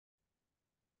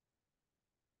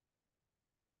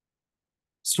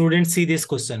Students, see this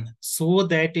question. So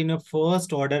that in a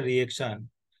first order reaction,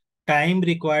 time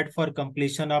required for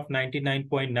completion of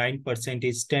 99.9%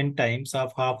 is 10 times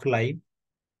of half-life,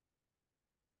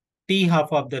 T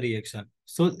half of the reaction.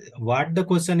 So what the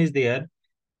question is there?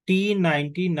 T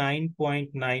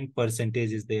 99.9%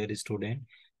 is there, student,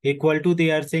 equal to,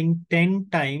 they are saying 10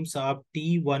 times of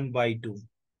T1 by 2,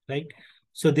 right?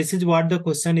 So this is what the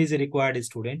question is required,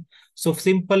 student. So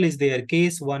simple is there.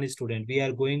 Case 1, student. We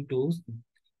are going to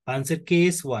answer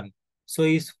case 1. So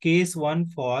is case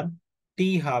 1 for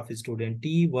T half, student,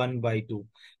 T1 by 2.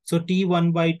 So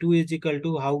T1 by 2 is equal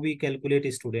to, how we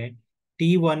calculate, student?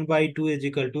 T1 by 2 is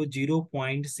equal to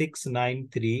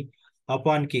 0.693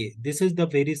 upon K. This is the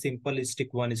very simple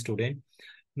stick one, student.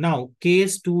 Now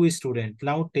case 2, student.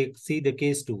 Now see the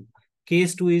case 2.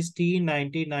 Case 2 is T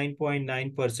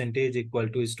 99.9% equal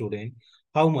to, student,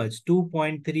 how much?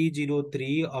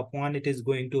 2.303 upon, it is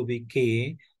going to be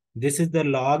K. This is the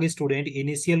log, student.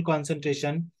 Initial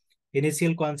concentration is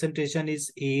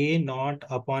A naught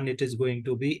upon, it is going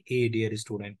to be A, dear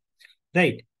student,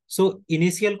 right? So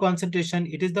initial concentration,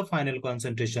 it is the final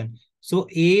concentration. So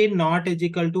A naught is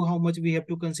equal to, how much we have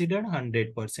to consider?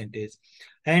 100%.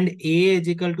 And A is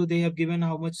equal to, they have given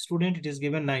how much, student? It is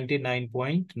given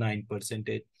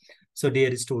 99.9%. So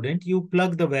dear student, you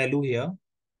plug the value here.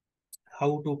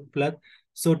 How to plug?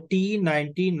 So T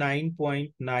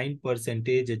 99.9%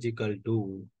 is equal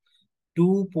to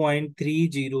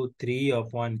 2.303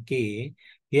 upon K.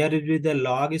 Here will be the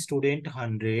log, student,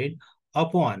 100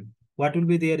 upon, what will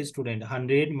be there, student?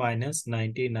 100 minus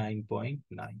 99.9.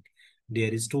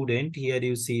 Dear student, here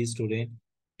you see, student,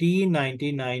 T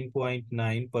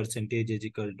 99.9% is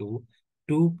equal to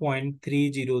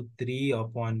 2.303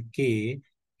 upon K.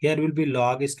 Here will be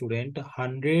log, student,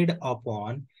 100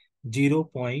 upon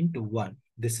 0.1.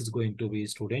 This is going to be,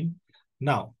 student.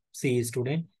 Now, see,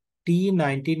 student, T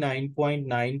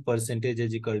 99.9%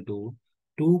 is equal to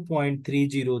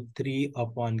 2.303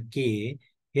 upon K.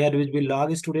 Here will be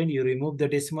log, student. You remove the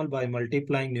decimal by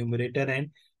multiplying numerator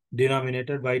and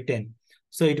denominator by 10.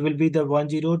 So it will be the 10,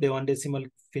 the one decimal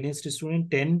finished, student.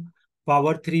 10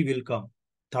 power 3 will come.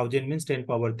 1000 means 10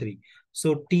 power 3.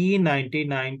 So T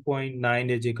 99.9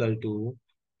 is equal to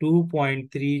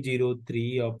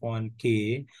 2.303 upon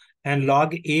K, and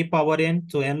log A power n.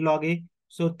 So n log A.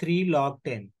 So 3 log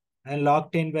 10. And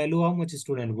log 10 value, how much,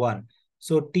 student? 1.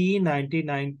 So T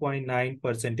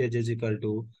 99.9% is equal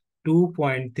to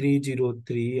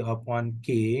 2.303 upon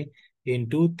K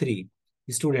into 3.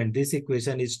 Student, this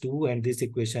equation is 2 and this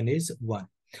equation is 1.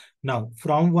 Now,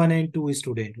 from 1 and 2,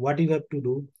 student, what you have to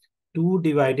do? 2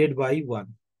 divided by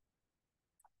 1.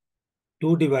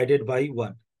 2 divided by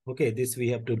 1. Okay, this we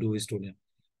have to do, student.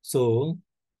 So,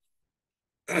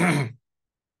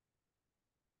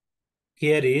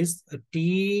 here is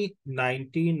T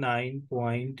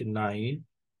 99.9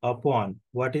 upon,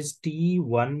 what is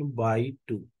T1 by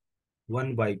 2?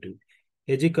 1 by 2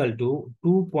 is equal to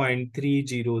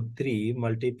 2.303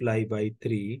 multiplied by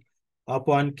 3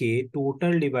 upon K,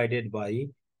 total divided by,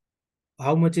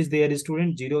 how much is there,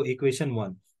 student? 0, equation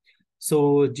 1.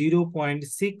 So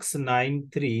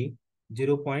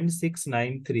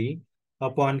 0.693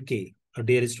 upon K.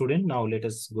 Dear student, now let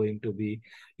us going to be,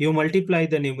 you multiply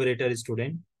the numerator,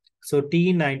 student. So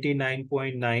T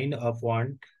 99.9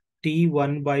 upon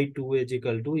T1 by 2 is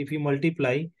equal to, if you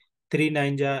multiply 3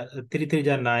 9 ja 3 3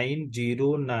 ja 9,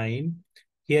 0 9,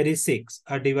 here is 6,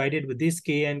 divided with this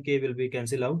K and K will be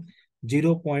cancelled out,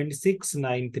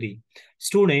 0.693.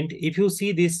 Student, if you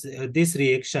see this this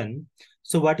reaction,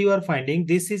 so what you are finding,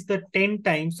 this is the 10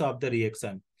 times of the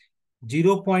reaction.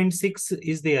 0.6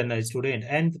 is there, now, student,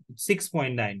 and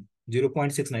 6.9,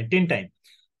 0.69, 10 times.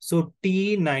 So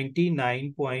T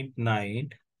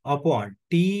 99.9 upon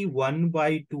T1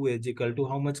 by 2 is equal to,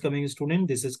 how much coming, student?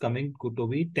 This is coming to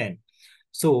be 10.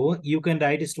 So you can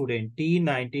write, student, T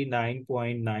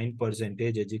 99.9%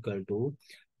 is equal to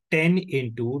 10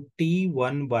 into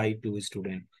T1 by 2,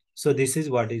 student. So this is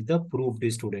what is the proved,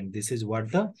 student. This is what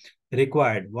the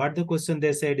required. What the question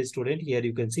they said, student, here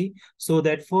you can see. So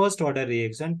that first order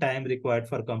reaction, time required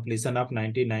for completion of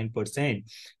 99%.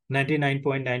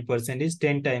 99.9% is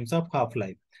 10 times of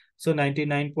half-life. So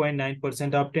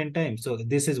 99.9% of 10 times. So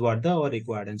this is what the our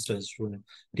required answer, student.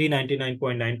 T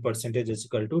 99.9% is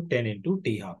equal to 10 into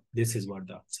T half. This is what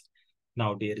the answer.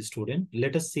 Now, dear student,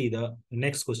 let us see the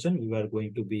next question. We are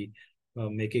going to be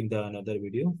making the another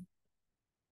video.